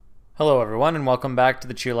Hello, everyone, and welcome back to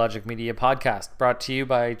the Cheerlogic Media podcast, brought to you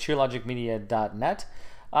by cheerlogicmedia.net.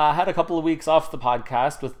 I had a couple of weeks off the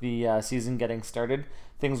podcast with the season getting started.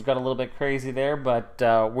 Things got a little bit crazy there, but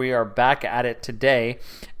we are back at it today,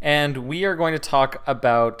 and we are going to talk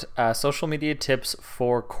about social media tips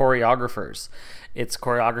for choreographers. It's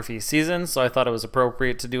choreography season, so I thought it was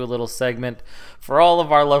appropriate to do a little segment for all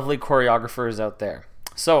of our lovely choreographers out there.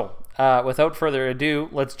 So, without further ado,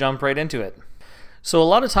 let's jump right into it. So a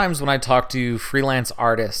lot of times when I talk to freelance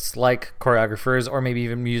artists like choreographers or maybe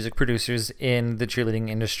even music producers in the cheerleading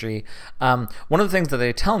industry, one of the things that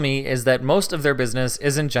they tell me is that most of their business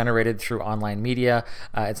isn't generated through online media.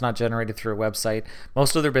 It's not generated through a website.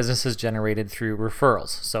 Most of their business is generated through referrals.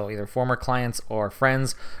 So either former clients or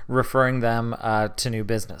friends referring them to new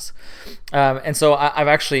business. And so I've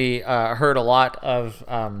actually heard a lot of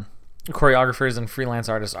choreographers and freelance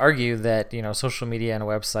artists argue that social media and a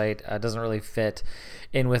website doesn't really fit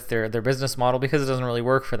in with their business model because it doesn't really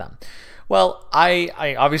work for them. Well,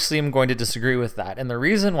 I obviously am going to disagree with that, and the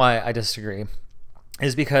reason why I disagree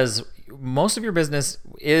is because most of your business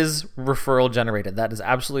is referral generated. That is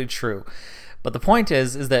absolutely true. But the point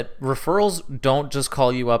is that referrals don't just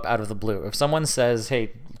call you up out of the blue. If someone says,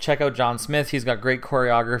 hey, check out John Smith, he's got great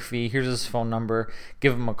choreography, here's his phone number,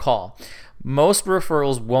 give him a call. Most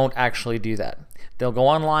referrals won't actually do that. They'll go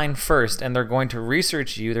online first and they're going to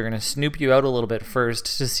research you. They're going to snoop you out a little bit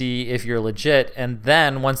first to see if you're legit. And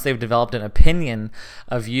then once they've developed an opinion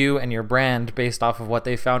of you and your brand based off of what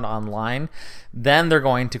they found online, then they're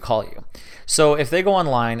going to call you. So if they go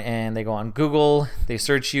online and they go on Google, they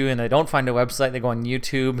search you and they don't find a website, they go on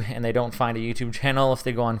YouTube and they don't find a YouTube channel. If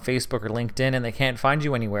they go on Facebook or LinkedIn and they can't find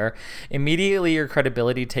you anywhere, immediately your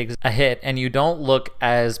credibility takes a hit and you don't look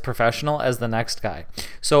as professional as the next guy.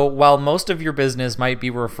 So while most of your business might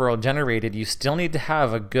be referral generated, you still need to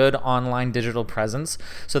have a good online digital presence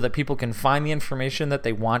so that people can find the information that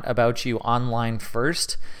they want about you online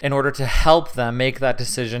first in order to help them make that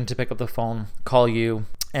decision to pick up the phone, call you,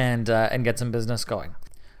 and get some business going.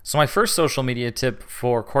 So my first social media tip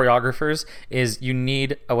for choreographers is you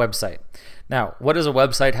need a website. Now, what does a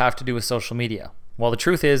website have to do with social media? Well, the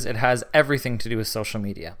truth is it has everything to do with social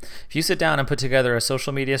media. If you sit down and put together a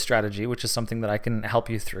social media strategy, which is something that I can help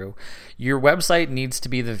you through, your website needs to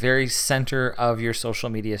be the very center of your social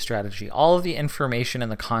media strategy. All of the information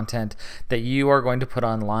and the content that you are going to put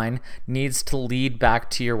online needs to lead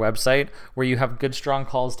back to your website where you have good, strong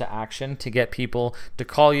calls to action to get people to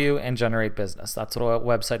call you and generate business. That's what a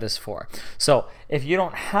website is for. So if you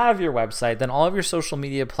don't have your website, then all of your social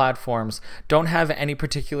media platforms don't have any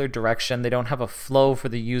particular direction. They don't have a flow for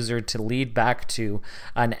the user to lead back to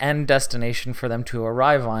an end destination for them to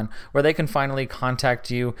arrive on where they can finally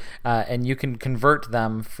contact you and you can convert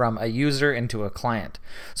them from a user into a client.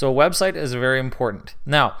 So a website is very important.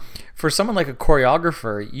 Now, for someone like a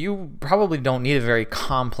choreographer, you probably don't need a very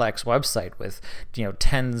complex website with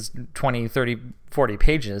 10, 20, 30, 40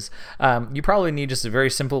 pages. You probably need just a very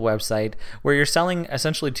simple website where you're selling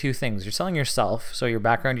essentially two things. You're selling yourself, so your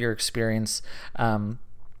background, your experience,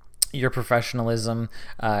 your professionalism,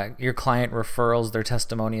 your client referrals, their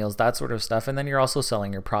testimonials, that sort of stuff. And then you're also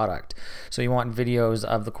selling your product. So you want videos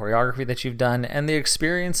of the choreography that you've done and the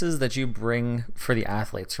experiences that you bring for the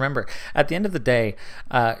athletes. Remember, at the end of the day,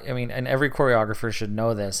 and every choreographer should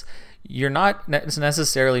know this, you're not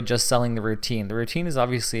necessarily just selling the routine. The routine is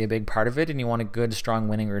obviously a big part of it, and you want a good, strong,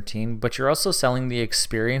 winning routine, but you're also selling the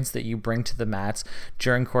experience that you bring to the mats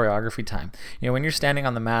during choreography time. When you're standing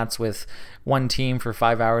on the mats with one team for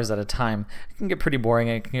 5 hours at a time, it can get pretty boring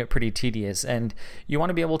and it can get pretty tedious, and you want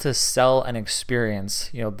to be able to sell an experience,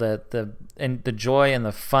 the joy and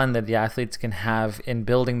the fun that the athletes can have in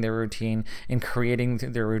building their routine, in creating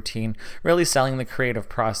their routine, really selling the creative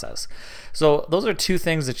process. So those are two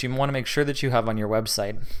things that you want to make sure that you have on your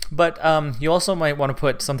website. But you also might want to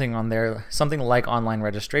put something on there, something like online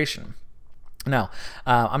registration. Now,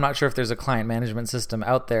 I'm not sure if there's a client management system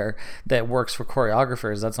out there that works for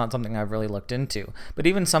choreographers. That's not something I've really looked into. But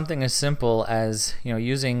even something as simple as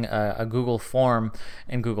using a Google form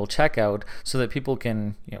and Google Checkout so that people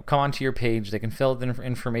can come onto your page, they can fill the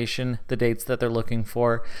information, the dates that they're looking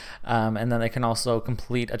for, and then they can also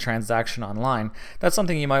complete a transaction online. That's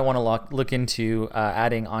something you might want to look into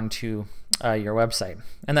adding onto your website.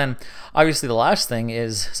 And then obviously the last thing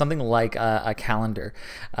is something like a calendar.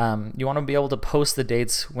 You want to be able to post the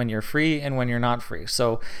dates when you're free and when you're not free.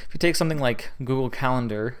 So if you take something like Google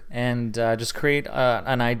Calendar and just create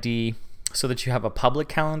an ID so that you have a public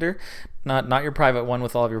calendar, not your private one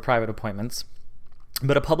with all of your private appointments,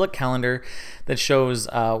 but a public calendar that shows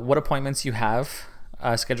what appointments you have,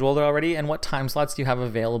 scheduled already, and what time slots do you have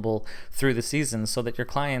available through the season, so that your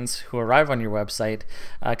clients who arrive on your website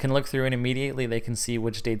can look through and immediately they can see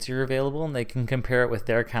which dates you're available, and they can compare it with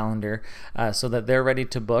their calendar so that they're ready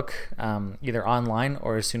to book either online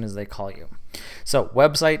or as soon as they call you. So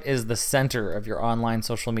website is the center of your online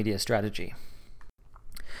social media strategy.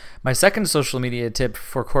 My second social media tip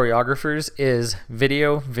for choreographers is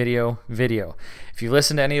video, video, video. If you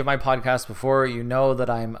listen to any of my podcasts before, you know that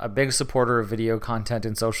I'm a big supporter of video content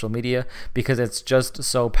in social media because it's just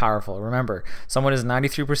so powerful. Remember, someone is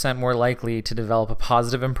 93% more likely to develop a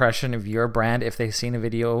positive impression of your brand if they've seen a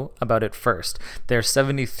video about it first. They're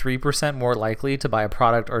 73% more likely to buy a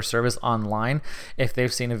product or service online if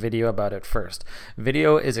they've seen a video about it first.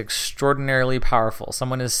 Video is extraordinarily powerful.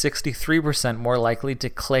 Someone is 63% more likely to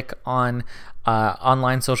click on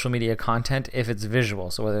online social media content if it's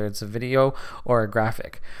visual, so whether it's a video or a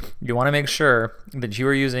graphic. You want to make sure that you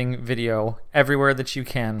are using video everywhere that you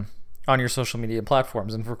can on your social media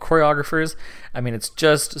platforms. And for choreographers, I mean, it's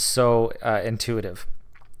just so intuitive.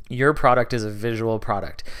 Your product is a visual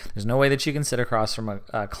product. There's no way that you can sit across from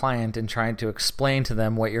a client and trying to explain to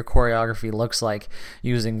them what your choreography looks like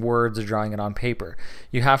using words or drawing it on paper.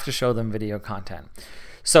 You have to show them video content.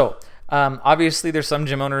 So obviously, there's some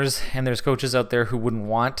gym owners and there's coaches out there who wouldn't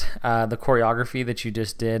want the choreography that you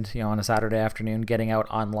just did, on a Saturday afternoon, getting out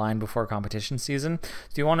online before competition season.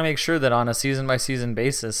 So you want to make sure that on a season-by-season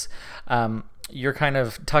basis, you're kind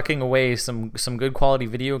of tucking away some good quality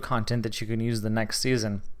video content that you can use the next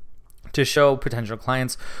season to show potential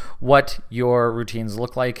clients what your routines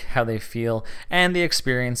look like, how they feel, and the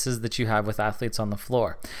experiences that you have with athletes on the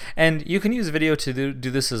floor. And you can use video to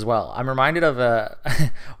do this as well. I'm reminded of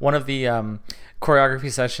one of the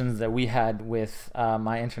choreography sessions that we had with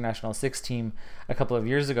my International 6 team a couple of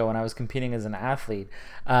years ago when I was competing as an athlete.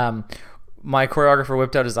 My choreographer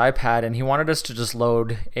whipped out his iPad and he wanted us to just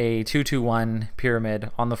load a 2-2-1 pyramid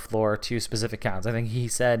on the floor to specific counts. I think he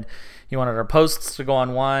said he wanted our posts to go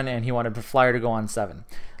on 1 and he wanted the flyer to go on 7.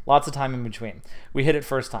 Lots of time in between. We hit it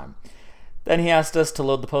first time. Then he asked us to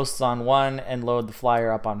load the posts on 1 and load the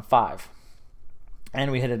flyer up on 5.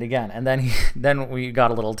 And we hit it again. And then we got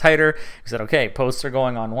a little tighter. We said, okay, posts are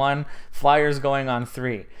going on 1, flyers going on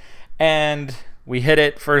 3. And we hit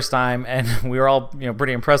it first time, and we were all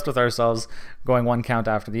pretty impressed with ourselves going 1 count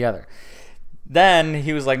after the other. Then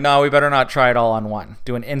he was like, no, we better not try it all on 1.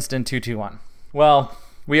 Do an instant 2-2-1. Well,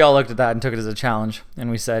 we all looked at that and took it as a challenge, and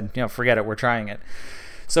we said, forget it, we're trying it.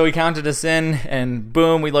 So he counted us in, and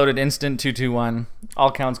boom, we loaded instant 2-2-1,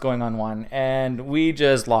 all counts going on 1, and we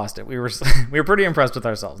just lost it. We were pretty impressed with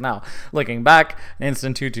ourselves. Now, looking back, an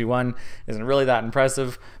instant 2-2-1 isn't really that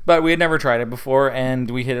impressive, but we had never tried it before, and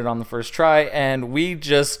we hit it on the first try, and we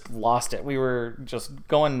just lost it. We were just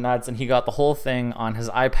going nuts, and he got the whole thing on his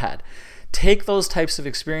iPad. Take those types of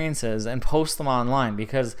experiences and post them online,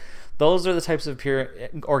 because those are the types of pure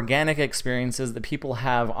organic experiences that people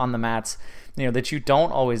have on the mats, that you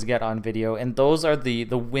don't always get on video. And those are the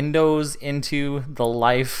windows into the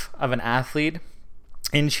life of an athlete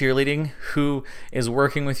in cheerleading who is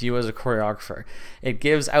working with you as a choreographer. It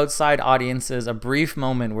gives outside audiences a brief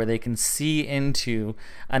moment where they can see into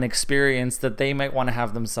an experience that they might want to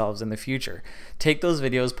have themselves in the future. Take those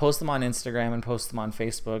videos, post them on Instagram and post them on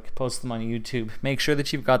Facebook, post them on YouTube. Make sure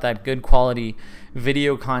that you've got that good quality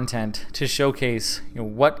video content to showcase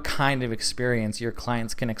what kind of experience your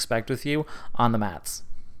clients can expect with you on the mats.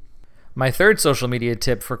 My third social media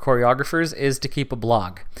tip for choreographers is to keep a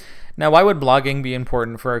blog. Now, why would blogging be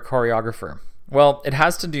important for a choreographer? Well, it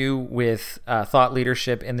has to do with thought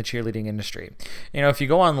leadership in the cheerleading industry. If you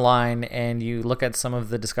go online and you look at some of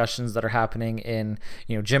the discussions that are happening in,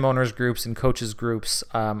 gym owners groups and coaches groups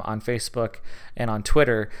on Facebook and on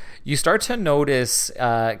Twitter, you start to notice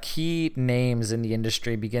key names in the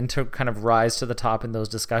industry begin to kind of rise to the top in those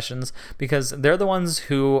discussions because they're the ones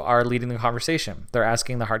who are leading the conversation. They're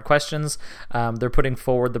asking the hard questions, they're putting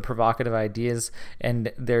forward the provocative ideas,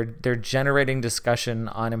 and they're generating discussion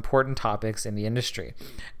on important topics in the industry.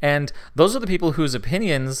 And those are the people whose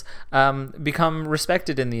opinions become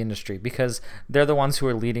respected in the industry because they're the ones who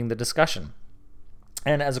are leading the discussion.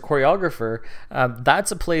 And as a choreographer,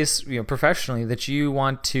 that's a place, professionally that you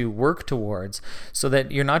want to work towards so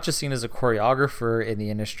that you're not just seen as a choreographer in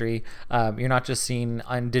the industry, you're not just seen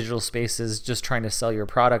on digital spaces just trying to sell your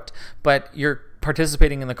product, but you're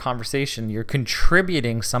participating in the conversation, you're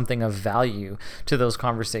contributing something of value to those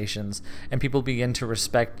conversations, and people begin to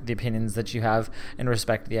respect the opinions that you have and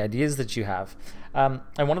respect the ideas that you have. And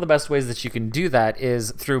one of the best ways that you can do that is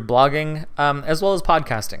through blogging as well as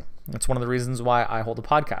podcasting. It's one of the reasons why I hold a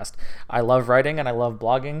podcast. I love writing and I love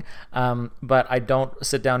blogging, but I don't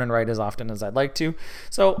sit down and write as often as I'd like to,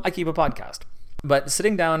 so I keep a podcast. But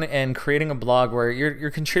sitting down and creating a blog where you're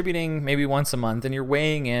contributing maybe once a month and you're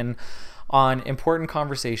weighing in on important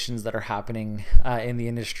conversations that are happening in the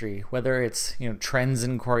industry, whether it's trends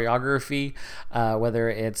in choreography, whether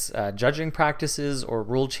it's judging practices or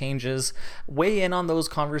rule changes. Weigh in on those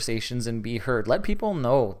conversations and be heard. Let people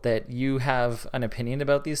know that you have an opinion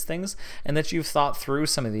about these things and that you've thought through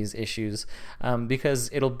some of these issues, because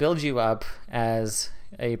it'll build you up as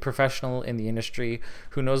a professional in the industry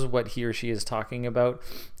who knows what he or she is talking about,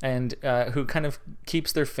 and who kind of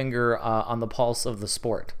keeps their finger on the pulse of the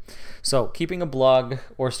sport. So keeping a blog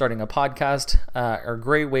or starting a podcast are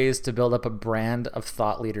great ways to build up a brand of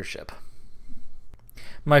thought leadership.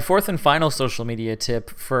 My fourth and final social media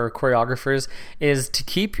tip for choreographers is to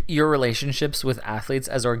keep your relationships with athletes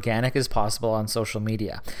as organic as possible on social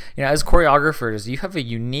media. As choreographers, you have a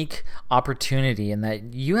unique opportunity in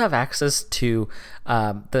that you have access to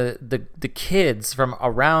the kids from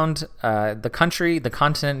around the country, the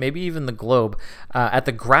continent, maybe even the globe, at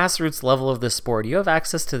the grassroots level of this sport. You have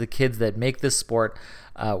access to the kids that make this sport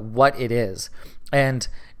what it is. And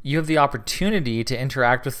you have the opportunity to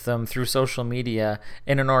interact with them through social media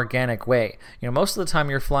in an organic way. Most of the time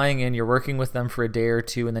you're flying in, you're working with them for a day or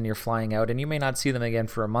two, and then you're flying out, and you may not see them again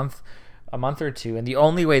for a month or two. And the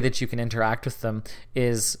only way that you can interact with them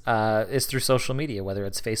is through social media, whether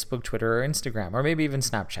it's Facebook, Twitter, or Instagram, or maybe even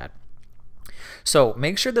Snapchat. So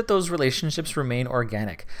make sure that those relationships remain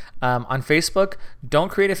organic. On Facebook, don't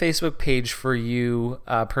create a Facebook page for you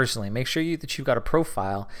personally. Make sure that you've got a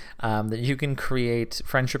profile that you can create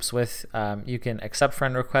friendships with. You can accept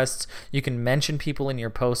friend requests. You can mention people in your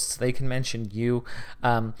posts. They can mention you,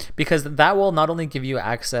 because that will not only give you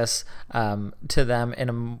access to them in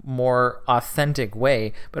a more authentic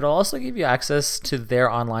way, but it'll also give you access to their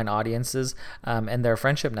online audiences and their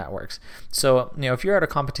friendship networks. So, if you're at a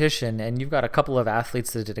competition and you've got a couple of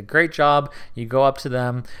athletes that did a great job, you go up to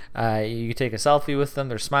them, you take a selfie with them,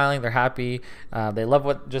 they're smiling, they're happy, they love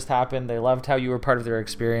what just happened, they loved how you were part of their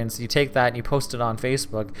experience. You take that and you post it on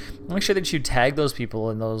Facebook. Make sure that you tag those people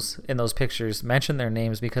in those pictures, mention their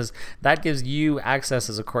names, because that gives you access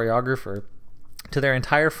as a choreographer to their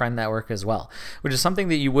entire friend network as well, which is something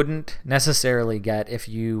that you wouldn't necessarily get if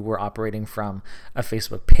you were operating from a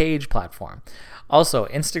Facebook page platform. Also,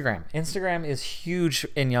 Instagram. Instagram is huge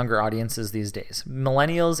in younger audiences these days.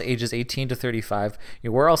 Millennials ages 18 to 35,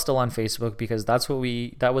 we're all still on Facebook because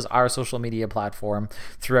that was our social media platform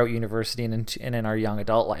throughout university and in our young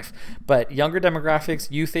adult life. But younger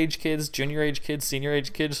demographics, youth age kids, junior age kids, senior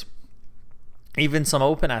age kids, even some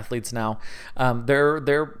open athletes now,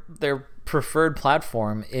 their preferred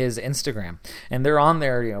platform is Instagram, and they're on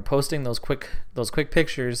there posting those quick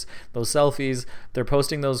pictures, those selfies. They're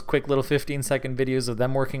posting those quick little 15-second videos of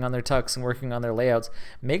them working on their tucks and working on their layouts.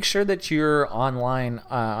 Make sure that you're online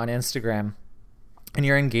on Instagram and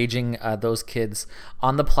you're engaging those kids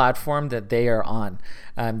on the platform that they are on,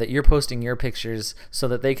 that you're posting your pictures so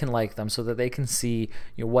that they can like them, so that they can see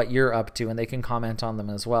what you're up to, and they can comment on them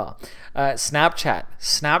as well.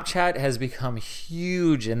 Snapchat has become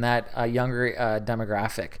huge in that younger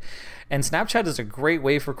demographic. And Snapchat is a great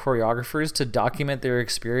way for choreographers to document their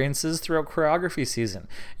experiences throughout choreography season.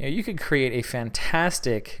 You could create a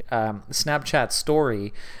fantastic Snapchat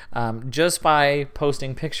story just by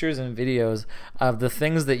posting pictures and videos of the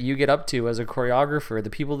things that you get up to as a choreographer, the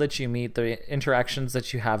people that you meet, the interactions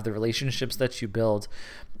that you have, the relationships that you build.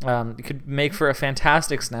 It could make for a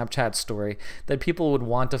fantastic Snapchat story that people would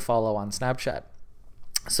want to follow on Snapchat.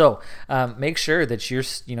 So make sure that you're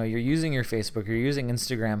using your Facebook, you're using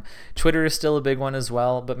Instagram. Twitter is still a big one as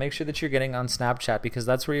well, but make sure that you're getting on Snapchat, because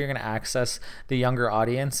that's where you're going to access the younger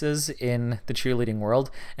audiences in the cheerleading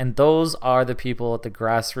world. And those are the people at the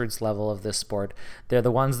grassroots level of this sport. They're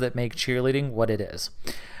the ones that make cheerleading what it is.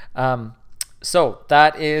 So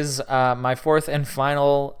that is my fourth and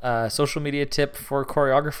final social media tip for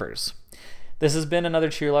choreographers. This has been another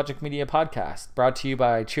CheerLogic Media podcast brought to you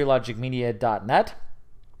by cheerlogicmedia.net.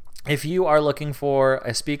 If you are looking for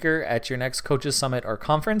a speaker at your next Coaches Summit or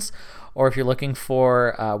conference, or if you're looking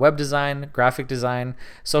for web design, graphic design,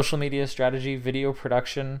 social media strategy, video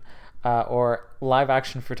production, or live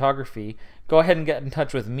action photography, go ahead and get in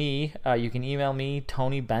touch with me. You can email me,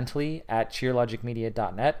 Tony Bentley at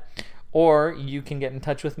cheerlogicmedia.net, or you can get in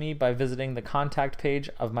touch with me by visiting the contact page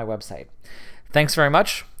of my website. Thanks very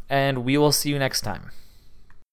much, and we will see you next time.